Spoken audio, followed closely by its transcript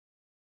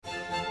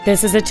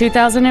This is a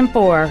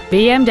 2004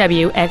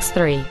 BMW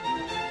X3.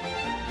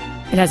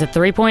 It has a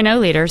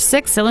 3.0-liter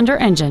six-cylinder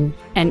engine,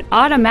 an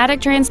automatic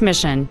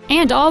transmission,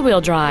 and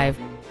all-wheel drive.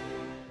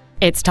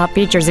 Its top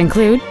features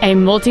include a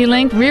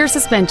multi-link rear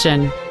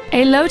suspension,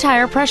 a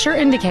low-tire pressure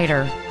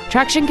indicator,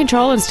 traction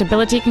control and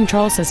stability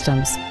control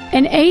systems,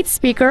 an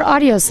 8-speaker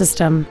audio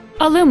system,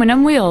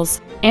 aluminum wheels,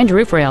 and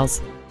roof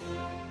rails.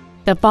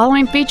 The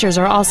following features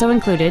are also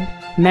included: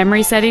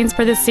 memory settings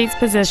for the seat's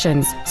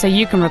positions so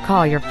you can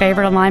recall your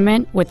favorite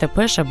alignment with the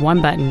push of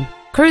one button,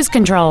 cruise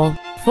control,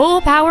 full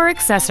power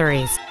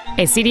accessories,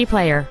 a CD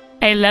player,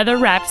 a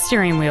leather-wrapped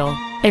steering wheel,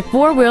 a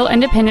 4-wheel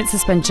independent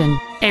suspension,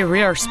 a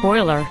rear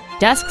spoiler,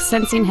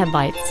 dusk-sensing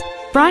headlights,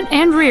 front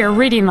and rear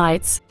reading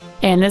lights,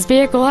 and this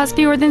vehicle has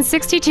fewer than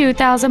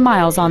 62,000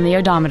 miles on the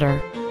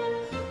odometer.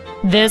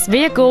 This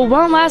vehicle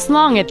won't last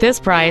long at this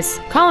price.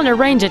 Call and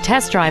arrange a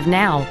test drive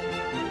now.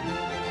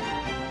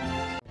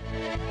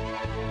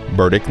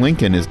 Burdick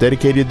Lincoln is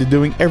dedicated to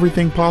doing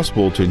everything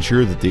possible to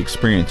ensure that the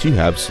experience you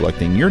have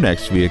selecting your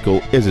next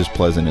vehicle is as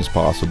pleasant as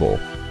possible.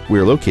 We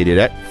are located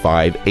at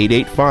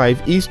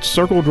 5885 East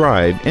Circle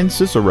Drive in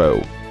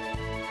Cicero.